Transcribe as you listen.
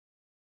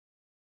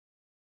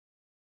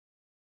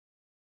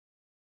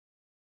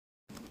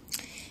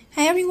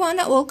Hi everyone,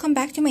 welcome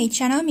back to my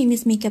channel.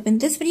 Mimi's Makeup. In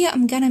this video,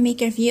 I'm gonna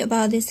make a review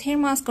about this hair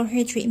mask or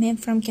hair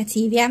treatment from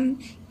Kativa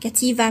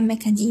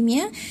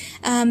Macadamia.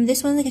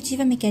 This one's the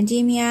Kativa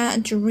Macadamia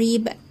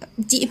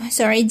deep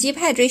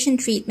hydration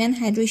treatment,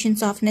 hydration,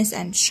 softness,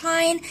 and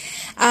shine.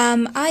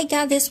 I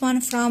got this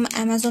one from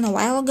Amazon a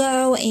while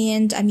ago,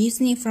 and I'm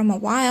using it from a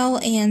while,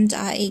 and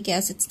I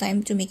guess it's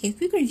time to make a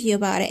quick review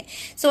about it.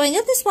 So I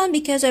got this one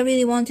because I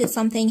really wanted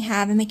something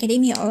have a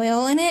macadamia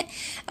oil in it,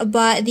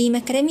 but the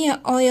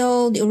macadamia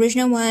oil, the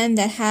original one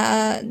that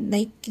had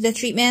like the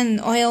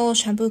treatment, oil,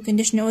 shampoo,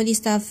 conditioner, all these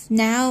stuff,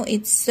 now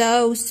it's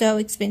so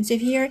expensive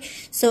here.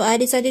 So I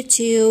decided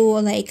to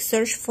like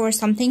search for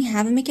something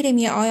having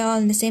macadamia oil,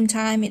 and at the same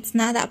time it's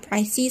not that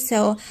pricey.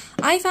 So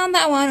I found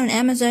that one on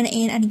Amazon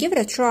and I give it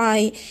a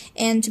try,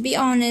 and to be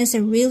honest,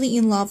 I'm really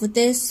in love with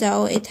this.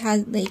 So it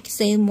has like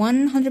say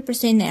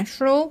 100%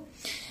 natural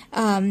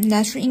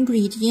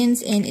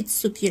ingredients, and it's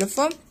so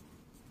beautiful.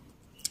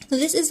 So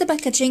this is the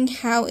packaging,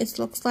 how it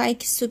looks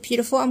like. So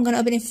beautiful. I'm gonna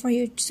open it for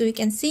you so you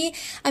can see.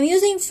 I'm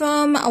using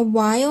from a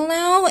while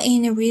now,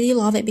 and I really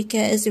love it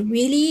because it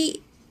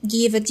really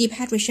give a deep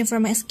hydration for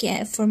my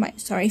skin, for my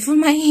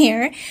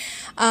hair,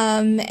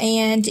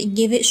 and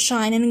give it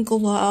shine and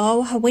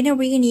glow when I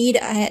really need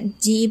a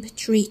deep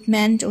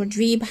treatment or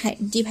deep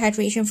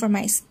hydration for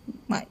my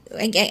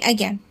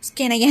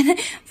skin again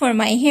for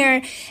my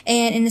hair.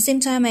 And in the same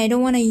time, I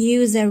don't want to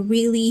use a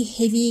really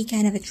heavy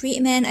kind of a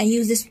treatment. I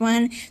use this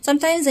one.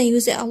 Sometimes I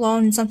use it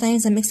alone,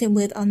 sometimes I mix it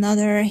with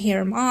another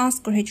hair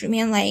mask or hair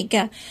treatment like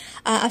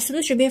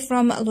Absolute Treatment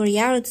from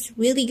L'Oreal. It's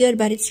really good,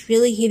 but it's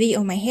really heavy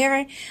on my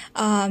hair.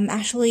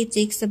 Actually it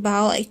takes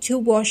about like 2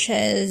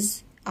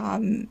 washes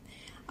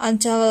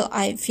until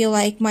I feel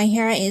like my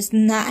hair is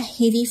not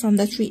heavy from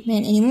the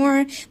treatment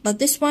anymore. But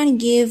this one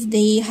gives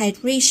the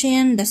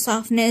hydration, the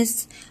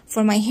softness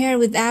for my hair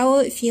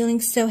without feeling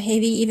so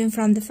heavy even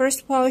from the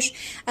first wash.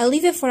 I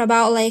leave it for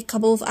about like a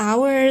couple of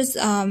hours.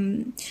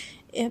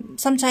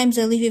 Sometimes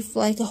I leave it for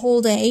like the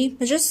whole day,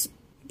 but just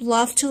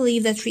love to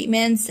leave the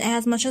treatments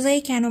as much as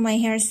I can on my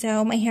hair,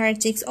 so my hair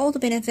takes all the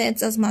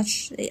benefits as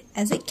much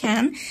as it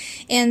can.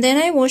 And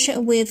then I wash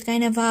it with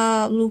kind of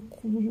a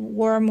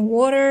lukewarm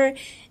water,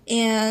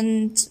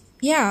 and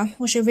yeah,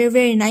 wash it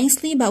very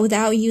nicely, but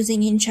without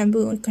using any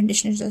shampoo or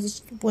conditioner.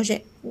 Just wash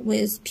it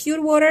with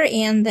pure water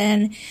and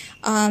then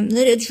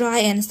let it dry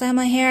and style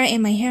my hair,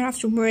 and my hair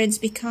afterwards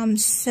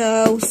becomes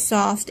so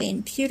soft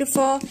and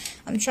beautiful.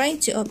 I'm trying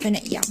to open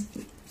it. Yeah,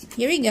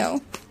 here we go.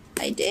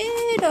 I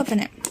did open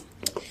it.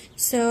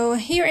 So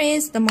here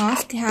is the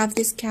mask. I have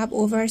this cap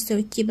over so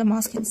we keep the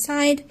mask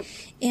inside,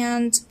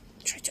 and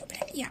try to open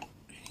it. Yeah,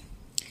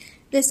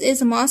 this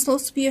is a mask.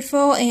 Looks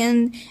beautiful,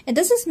 and it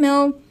doesn't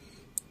smell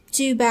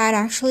too bad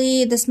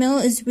actually. The smell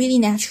is really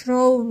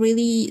natural,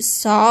 really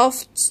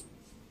soft,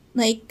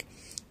 like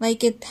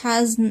it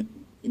has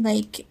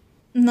like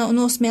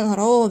no smell at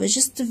all. It's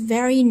just a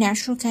very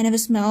natural kind of a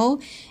smell.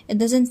 It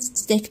doesn't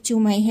stick to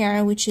my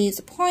hair, which is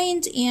a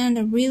point, and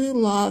I really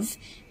love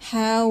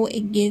how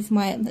it gives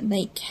my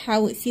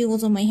how it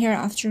feels on my hair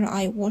after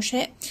I wash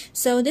it.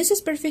 So this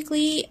is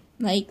perfectly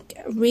like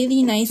a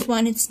really nice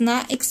one. It's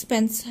not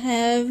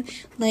expensive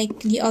like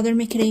the other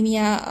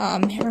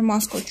macadamia hair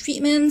mask or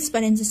treatments,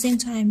 but at the same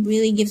time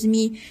really gives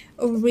me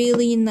a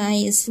really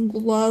nice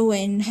glow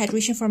and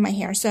hydration for my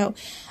hair. So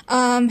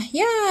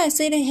yeah, I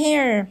say the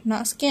hair,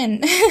 not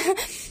skin.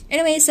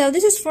 Anyway, so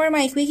this is for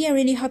my Quickie. I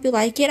really hope you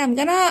like it. I'm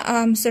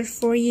gonna search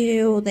for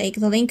you like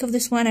the link of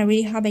this one. I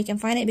really hope I can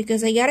find it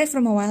because I got it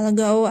from a while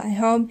ago. I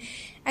hope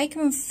I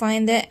can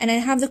find it. And I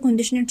have the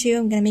conditioner too.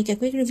 I'm gonna make a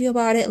quick review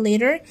about it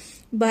later,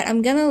 but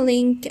I'm gonna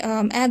link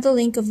add the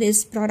link of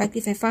this product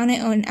if I found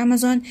it on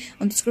Amazon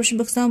on the description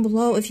box down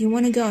below if you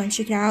want to go and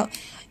check it out.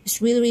 It's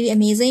really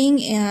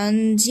amazing.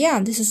 And yeah,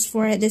 this is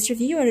for this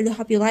review. I really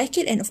hope you like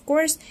it, and of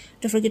course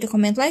don't forget to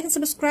comment, like, and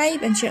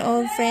subscribe, and share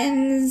all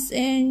friends.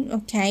 And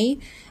okay,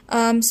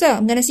 so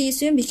I'm gonna see you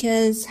soon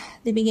because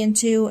they begin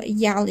to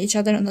yell at each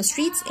other on the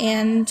streets.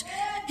 And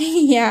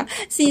yeah,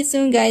 see you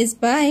soon guys,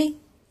 bye.